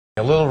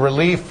A little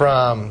relief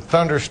from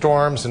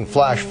thunderstorms and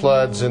flash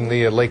floods in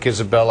the Lake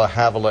Isabella,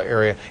 Havilah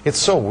area. It's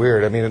so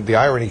weird. I mean, the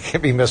irony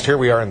can't be missed. Here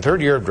we are in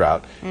third year of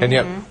drought, and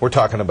yet we're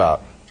talking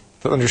about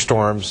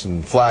thunderstorms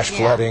and flash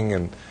flooding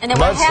and then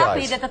we're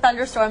happy that the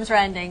thunderstorms are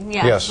ending,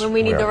 yes, when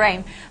we need the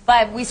rain.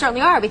 But we certainly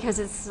are, because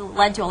it's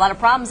led to a lot of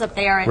problems up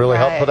there. And really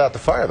helped put out the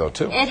fire, though,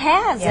 too. It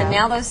has, and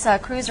now those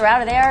crews are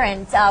out of there.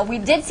 And we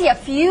did see a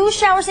few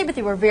showers today, but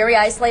they were very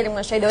isolated. I'm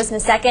going to show you those in a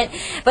second.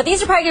 But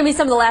these are probably going to be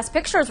some of the last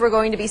pictures we're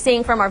going to be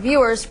seeing from our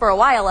viewers for a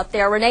while up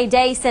there. Renee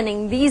Day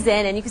sending these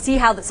in, and you can see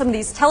how some of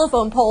these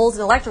telephone poles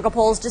and electrical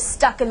poles just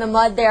stuck in the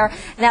mud there.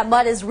 And that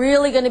mud is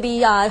really going to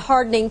be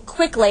hardening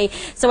quickly.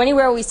 So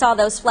anywhere we saw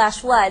those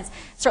flash floods,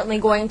 certainly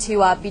going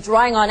to be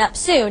drying on up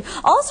soon.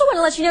 Also want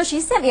to let you know, she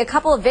sent me a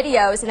couple of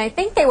videos, and I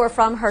think they were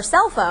from her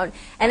cell phone.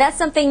 And that's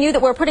something new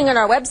that we're putting on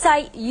our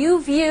website,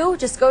 YouView.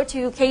 Just go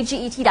to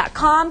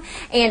kget.com,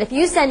 and if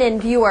you send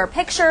in viewer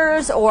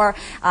pictures, or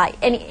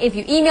if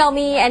you email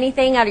me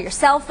anything out of your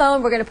cell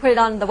phone, we're going to put it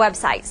on the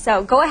website.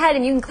 So go ahead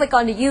and you can click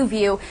on the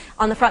YouView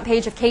on the front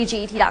page of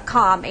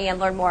kget.com and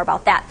learn more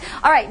about that.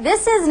 All right,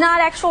 this is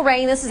not actual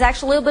rain. This is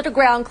actually a little bit of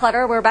ground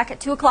clutter. We're back at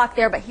 2 o'clock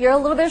there, but here a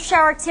little bit of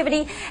shower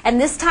activity, and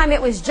this time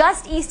it was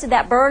just east of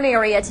that burn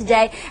area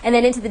today, and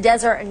then into the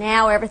desert, and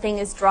now everything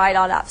is dried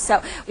on up.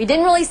 So we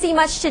didn't really see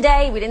much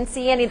today. We didn't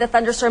see any of the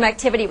thunderstorm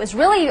activity. It was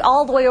really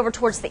all the way over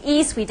towards the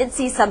east. We did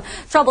see some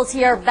troubles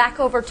here back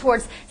over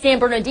towards San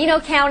Bernardino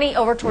County,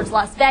 over towards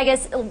Las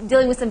Vegas,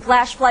 dealing with some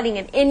flash flooding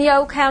in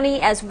Inyo County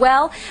as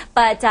well.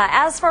 But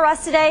as for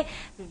us today,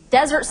 the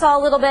desert saw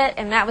a little bit,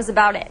 and that was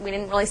about it. We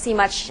didn't really see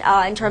much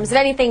in terms of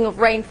anything of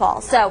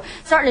rainfall. So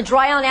starting to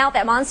dry on out.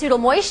 That monsoonal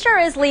moisture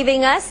is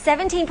leaving us.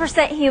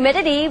 17%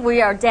 humidity.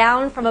 We are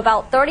down from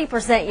about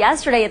 30%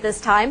 yesterday at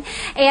this time.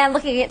 And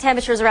looking at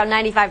temperatures around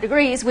 95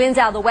 degrees. Winds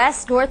out of the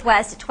west,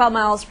 northwest at 12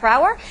 miles per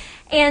hour.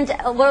 And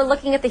we're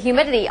looking at the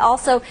humidity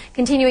also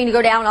continuing to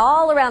go down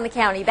all around the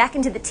county, back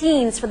into the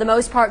teens for the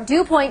most part.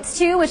 Dew points,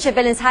 too, which have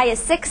been as high as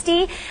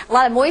 60. A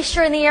lot of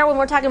moisture in the air when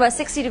we're talking about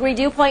 60-degree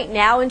dew point,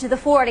 now into the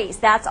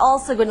 40s. That's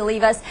also going to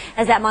leave us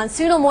as that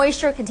monsoonal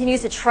moisture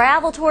continues to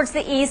travel towards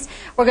the east.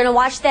 We're going to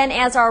watch then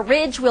as our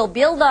ridge will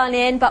build on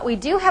in, but we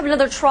do have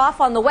another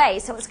trough on the way,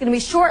 so it's going to be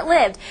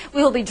short-lived.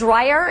 We will be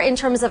drier in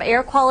terms of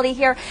air quality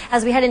here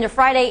as we head into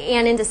Friday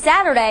and into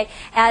Saturday,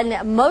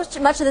 and much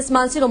of this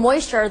monsoonal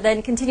moisture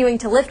then continuing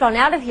to lift on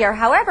out of here.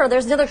 However,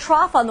 there's another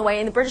trough on the way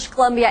in the British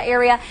Columbia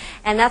area,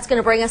 and that's going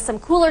to bring us some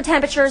cooler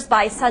temperatures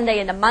by Sunday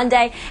into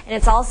Monday. And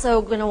it's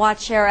also going to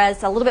watch here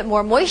as a little bit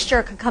more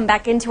moisture could come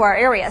back into our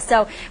area.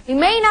 So we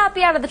may not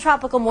be out of the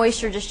tropical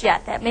moisture just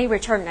yet. That may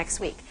return next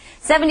week.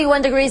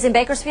 71 degrees in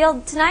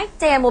Bakersfield tonight.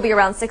 Dan will be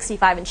around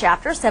 65 in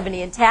Chapter,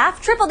 70 in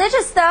Taft. Triple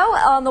digits, though,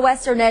 on the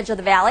western edge of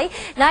the valley.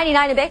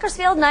 99 in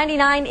Bakersfield,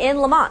 99 in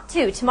Lamont,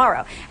 too,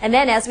 tomorrow. And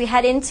then as we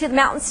head into the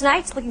mountains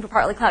tonight, looking for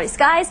partly cloudy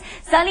skies.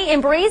 Sunny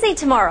and breezy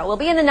tomorrow. We'll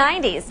be in the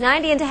 90s,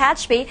 90 into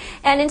Tehachapi,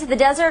 and into the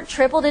desert,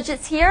 triple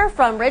digits here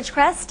from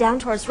Ridgecrest down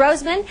towards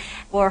Roseman.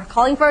 We're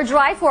calling for a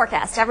dry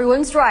forecast.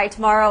 Everyone's dry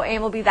tomorrow,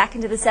 and we'll be back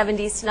into the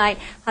 70s tonight,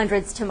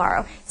 hundreds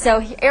tomorrow.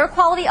 So air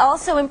quality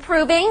also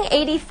improving,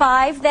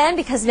 85 then,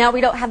 because now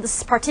we don't have the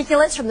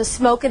particulates from the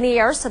smoke in the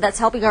air, so that's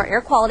helping our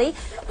air quality.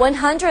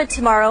 100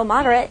 tomorrow,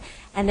 moderate,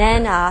 and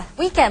then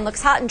weekend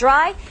looks hot and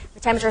dry. The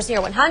temperature's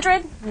near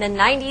 100, and then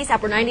 90s,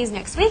 upper 90s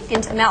next week.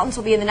 Into the mountains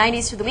will be in the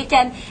 90s through the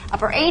weekend,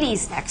 upper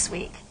 80s next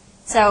week.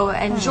 So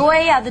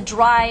enjoy the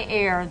dry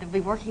air that will be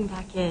working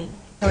back in.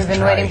 We've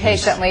been waiting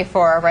patiently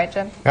for, right,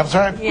 Jim? That's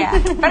right. Yeah,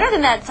 better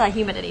than that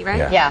humidity,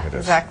 right? Yeah,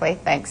 exactly.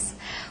 Thanks.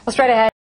 Well, straight ahead.